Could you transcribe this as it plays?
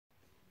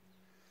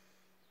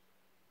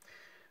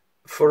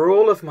For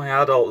all of my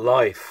adult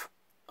life,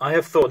 I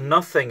have thought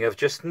nothing of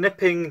just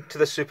nipping to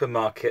the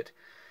supermarket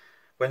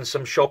when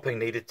some shopping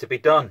needed to be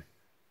done.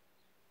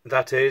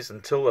 That is,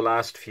 until the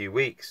last few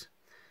weeks.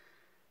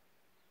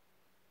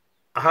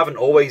 I haven't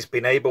always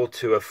been able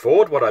to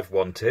afford what I've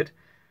wanted,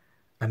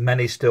 and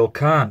many still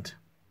can't,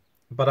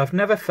 but I've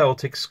never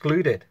felt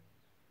excluded.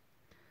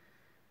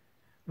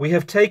 We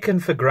have taken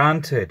for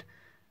granted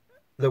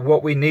that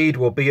what we need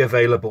will be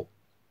available,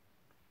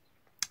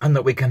 and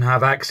that we can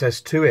have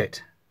access to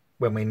it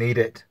when we need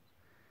it.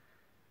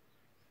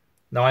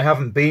 Now, I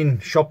haven't been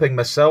shopping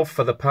myself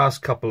for the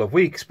past couple of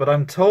weeks, but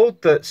I'm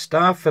told that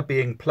staff are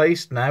being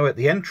placed now at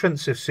the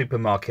entrance of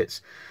supermarkets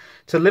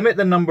to limit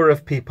the number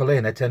of people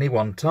in at any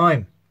one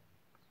time.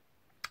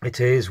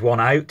 It is one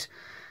out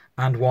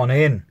and one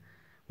in,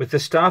 with the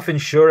staff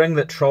ensuring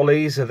that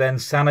trolleys are then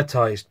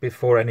sanitised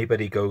before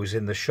anybody goes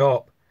in the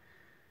shop.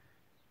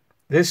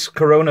 This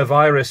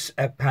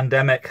coronavirus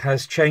pandemic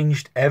has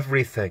changed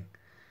everything.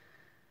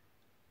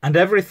 And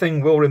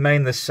everything will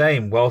remain the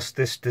same whilst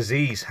this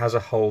disease has a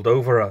hold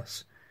over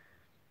us.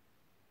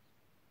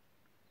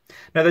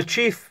 Now, the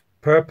chief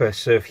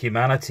purpose of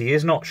humanity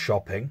is not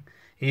shopping,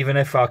 even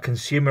if our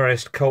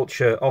consumerist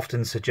culture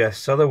often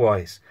suggests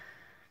otherwise.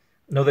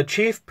 No, the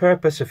chief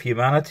purpose of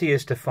humanity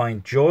is to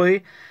find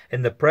joy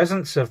in the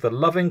presence of the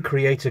loving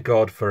Creator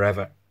God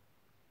forever.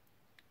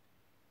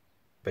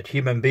 But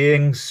human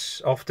beings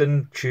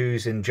often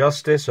choose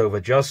injustice over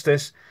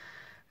justice,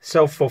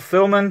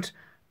 self-fulfillment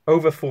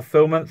over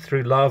fulfillment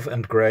through love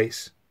and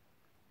grace.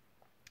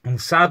 And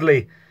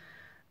sadly,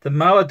 the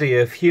malady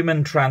of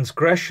human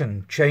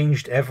transgression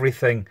changed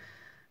everything,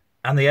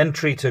 and the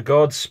entry to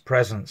God's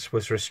presence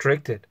was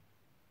restricted.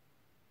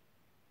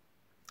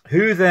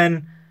 Who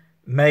then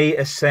may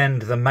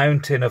ascend the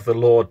mountain of the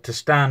Lord to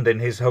stand in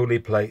his holy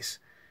place?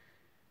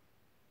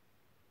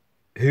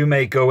 Who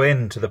may go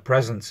into the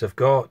presence of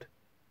God?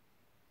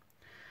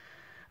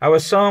 Our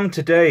psalm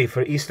today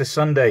for Easter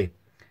Sunday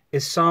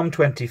is Psalm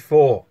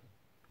 24.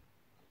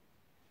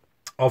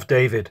 Of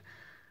David,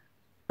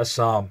 a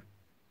psalm.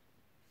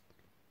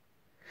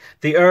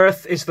 The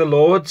earth is the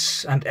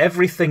Lord's and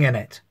everything in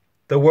it,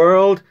 the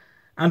world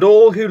and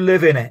all who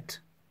live in it.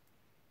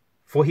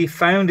 For he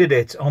founded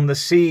it on the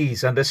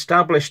seas and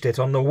established it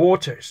on the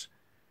waters.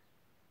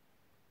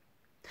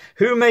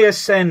 Who may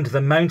ascend the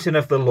mountain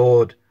of the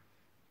Lord?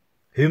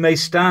 Who may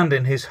stand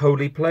in his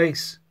holy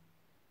place?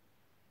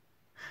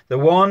 The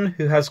one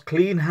who has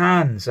clean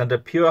hands and a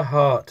pure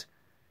heart,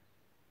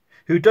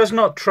 who does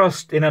not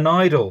trust in an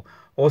idol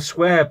or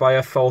swear by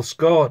a false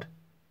god.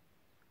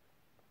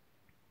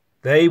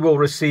 They will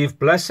receive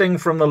blessing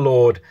from the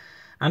Lord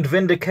and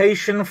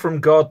vindication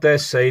from God their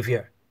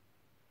Saviour.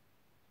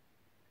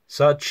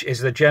 Such is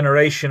the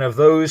generation of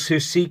those who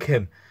seek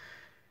him,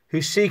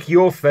 who seek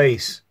your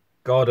face,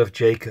 God of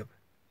Jacob.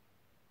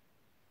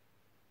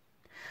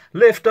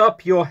 Lift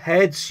up your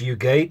heads, you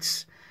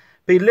gates.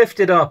 Be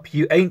lifted up,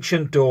 you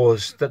ancient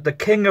doors, that the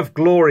King of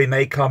glory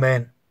may come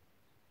in.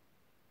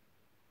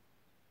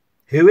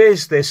 Who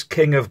is this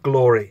King of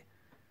glory?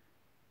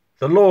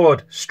 The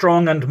Lord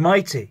strong and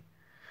mighty,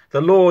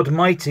 the Lord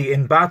mighty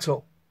in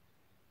battle.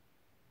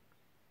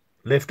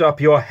 Lift up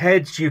your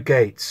heads, you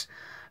gates.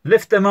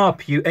 Lift them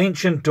up, you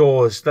ancient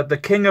doors, that the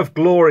King of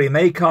glory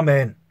may come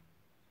in.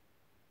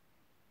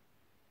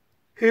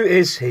 Who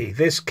is he,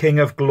 this King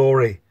of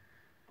glory?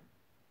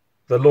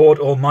 The Lord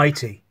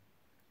Almighty.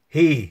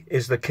 He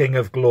is the King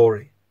of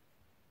glory.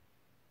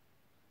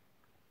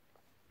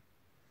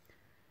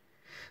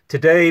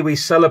 Today we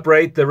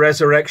celebrate the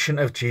resurrection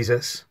of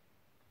Jesus.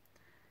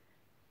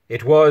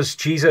 It was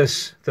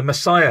Jesus, the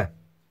Messiah,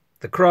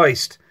 the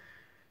Christ,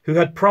 who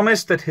had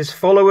promised that his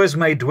followers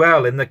may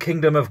dwell in the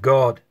kingdom of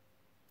God.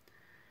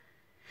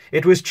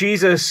 It was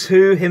Jesus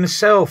who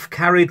himself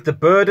carried the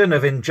burden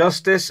of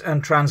injustice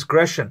and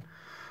transgression,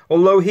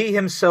 although he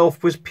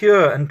himself was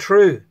pure and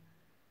true.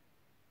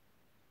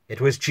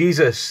 It was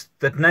Jesus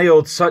that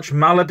nailed such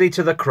malady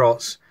to the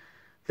cross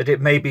that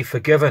it may be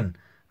forgiven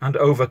and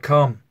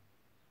overcome.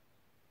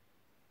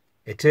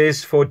 It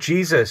is for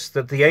Jesus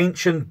that the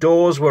ancient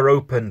doors were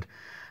opened,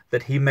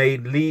 that he may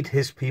lead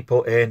his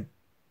people in.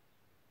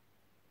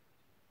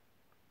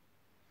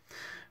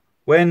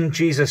 When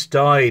Jesus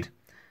died,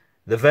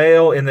 the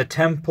veil in the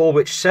temple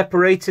which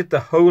separated the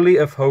Holy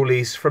of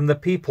Holies from the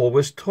people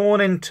was torn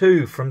in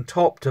two from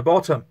top to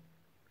bottom.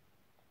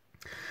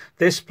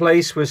 This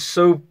place was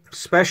so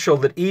special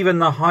that even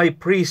the high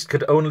priest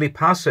could only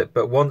pass it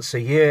but once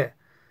a year.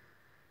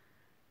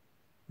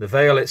 The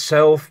veil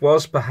itself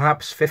was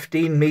perhaps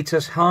 15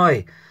 meters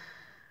high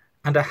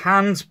and a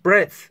hand's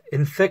breadth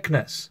in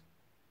thickness.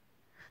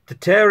 To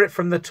tear it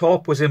from the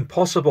top was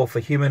impossible for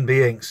human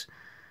beings,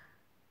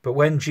 but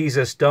when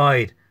Jesus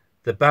died,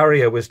 the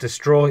barrier was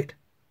destroyed.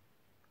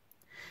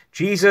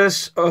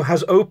 Jesus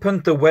has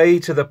opened the way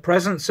to the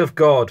presence of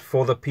God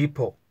for the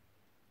people.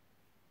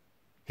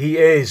 He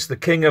is the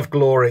King of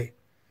glory,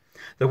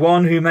 the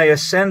one who may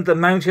ascend the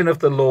mountain of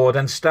the Lord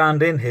and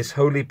stand in his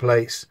holy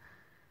place.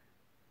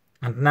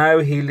 And now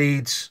he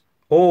leads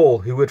all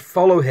who would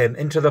follow him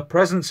into the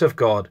presence of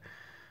God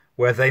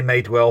where they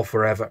may dwell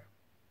forever.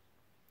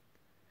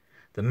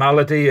 The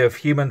malady of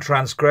human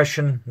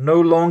transgression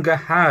no longer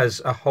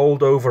has a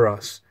hold over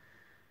us.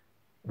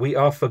 We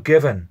are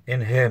forgiven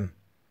in him,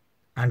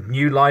 and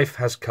new life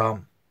has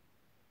come.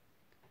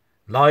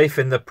 Life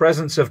in the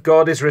presence of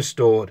God is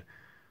restored,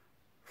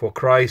 for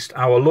Christ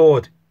our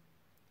Lord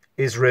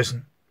is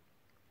risen.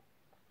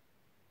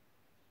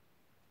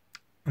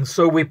 And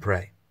so we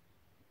pray.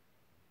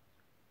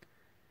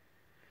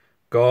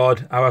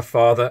 God, our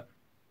Father,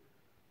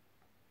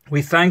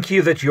 we thank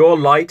you that your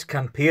light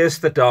can pierce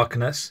the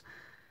darkness,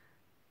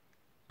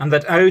 and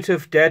that out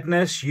of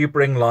deadness you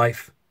bring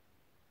life.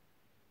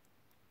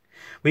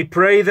 We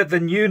pray that the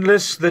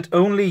newness that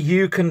only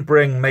you can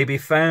bring may be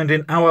found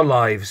in our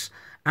lives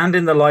and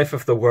in the life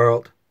of the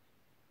world.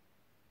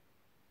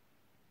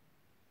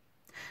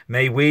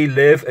 May we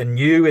live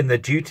anew in the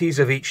duties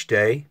of each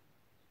day.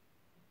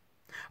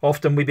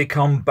 Often we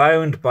become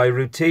bound by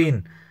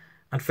routine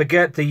and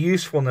forget the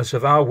usefulness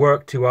of our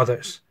work to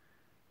others.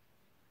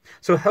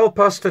 So help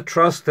us to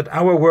trust that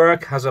our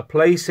work has a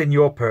place in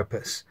your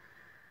purpose,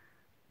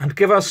 and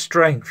give us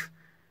strength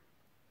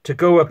to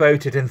go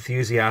about it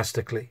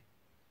enthusiastically.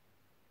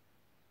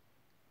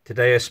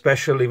 Today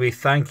especially we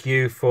thank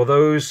you for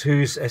those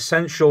whose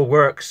essential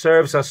work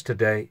serves us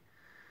today,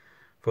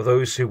 for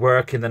those who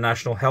work in the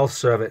National Health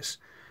Service,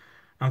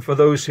 and for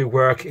those who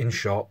work in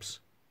shops.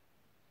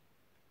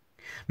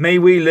 May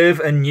we live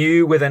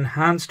anew with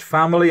enhanced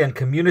family and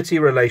community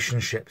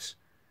relationships,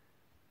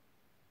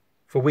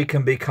 for we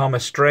can become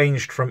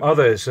estranged from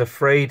others,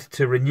 afraid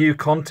to renew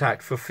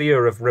contact for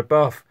fear of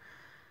rebuff.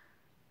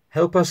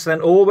 Help us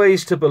then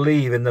always to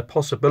believe in the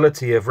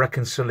possibility of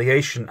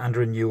reconciliation and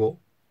renewal.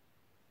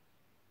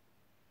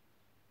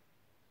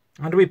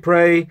 And we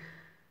pray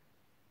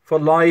for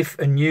life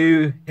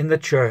anew in the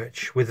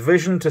church, with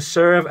vision to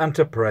serve and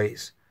to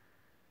praise.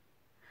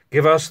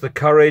 Give us the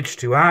courage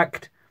to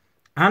act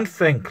and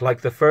think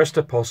like the first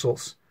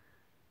apostles,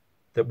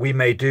 that we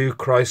may do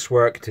Christ's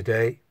work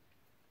today.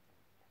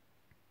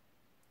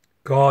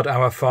 God,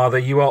 our Father,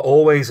 you are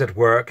always at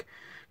work,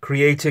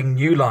 creating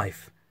new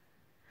life.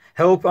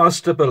 Help us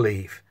to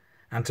believe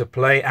and to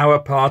play our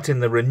part in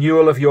the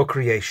renewal of your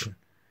creation,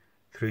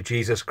 through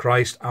Jesus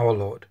Christ our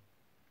Lord.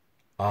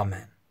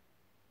 Amen.